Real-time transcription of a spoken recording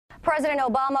President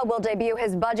Obama will debut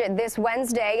his budget this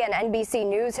Wednesday, and NBC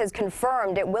News has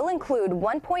confirmed it will include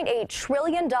 $1.8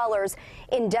 trillion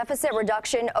in deficit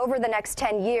reduction over the next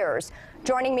 10 years.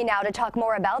 Joining me now to talk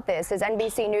more about this is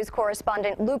NBC News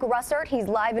correspondent Luke Russert. He's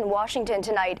live in Washington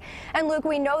tonight. And Luke,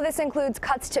 we know this includes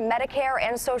cuts to Medicare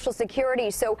and Social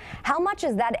Security. So how much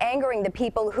is that angering the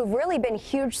people who've really been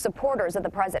huge supporters of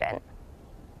the president?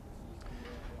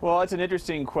 Well, that's an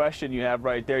interesting question you have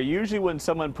right there. Usually when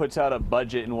someone puts out a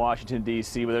budget in Washington,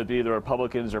 D.C., whether it be the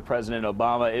Republicans or President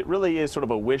Obama, it really is sort of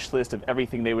a wish list of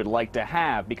everything they would like to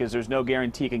have, because there's no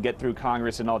guarantee it can get through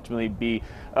Congress and ultimately be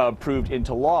approved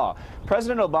into law.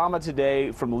 President Obama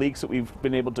today, from leaks that we've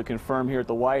been able to confirm here at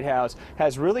the White House,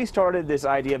 has really started this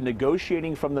idea of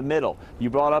negotiating from the middle. You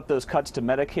brought up those cuts to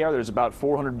Medicare. There's about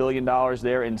 $400 billion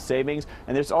there in savings.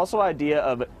 And there's also an idea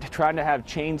of trying to have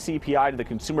chain CPI to the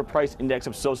Consumer Price Index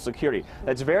of Social Security.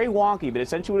 That's very wonky, but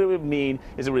essentially what it would mean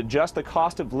is it would adjust the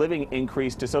cost of living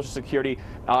increase to Social Security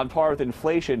on par with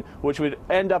inflation, which would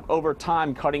end up over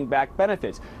time cutting back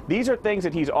benefits. These are things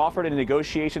that he's offered in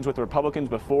negotiations with Republicans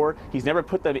before. He's never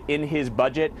put them in his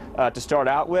budget to start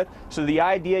out with. So the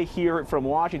idea here from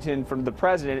Washington, from the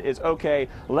president, is, okay,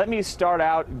 let me start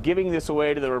out giving this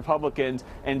away to the Republicans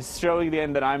and showing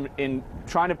them that I'm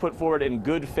trying to put forward in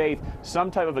good faith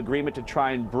some type of agreement to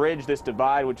try and bridge this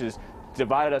divide, which is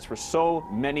divided us for so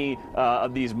many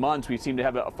of these months. We seem to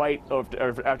have a fight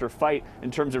after fight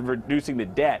in terms of reducing the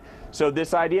debt. So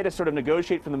this idea to sort of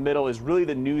negotiate from the middle is really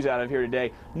the news out of here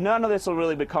today. None of this will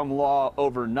really become law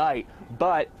overnight,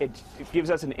 but it gives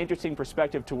us an interesting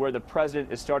perspective to where the president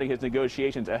is starting his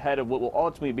negotiations ahead of what will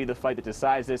ultimately be the fight that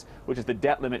decides this, which is the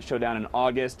debt limit showdown in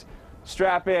August.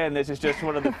 Strap in. This is just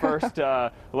one of the first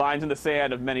lines in the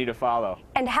sand of many to follow.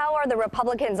 And how are the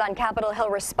Republicans on Capitol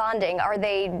Hill responding? Are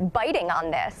they biting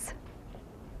on this?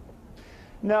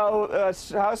 No,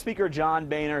 House Speaker John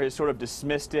Boehner has sort of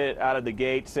dismissed it out of the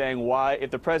gate, saying, why, if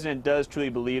the president does truly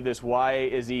believe this, why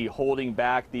is he holding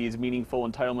back these meaningful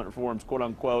entitlement reforms, quote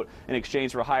unquote, in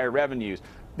exchange for higher revenues?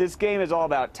 This game is all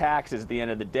about taxes at the end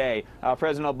of the day.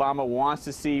 President Obama wants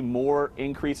to see more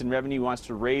increase in revenue, wants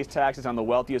to raise taxes on the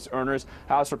wealthiest earners.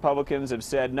 House Republicans have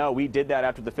said, no, we did that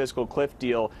after the fiscal cliff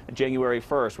deal January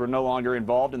 1st. We're no longer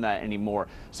involved in that anymore.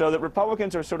 So the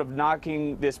Republicans are sort of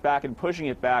knocking this back and pushing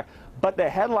it back. But the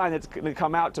headline that's going to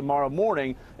come out tomorrow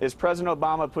morning is President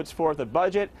Obama puts forth a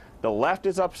budget. The left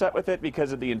is upset with it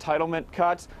because of the entitlement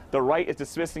cuts. The right is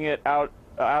dismissing it out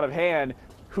of hand.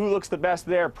 Who looks the best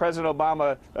there? President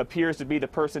Obama appears to be the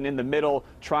person in the middle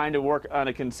trying to work on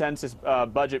a consensus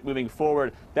budget moving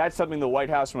forward. That's something the White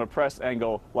House, from a press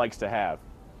angle, likes to have.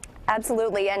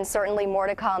 Absolutely, and certainly more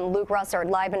to come. Luke Russert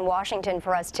live in Washington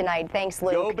for us tonight. Thanks,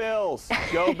 Luke. Go Bills.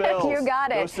 Go Bills. You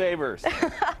got it. Go Sabres.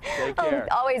 Take care.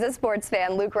 Always a sports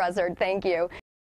fan. Luke Russert, thank you.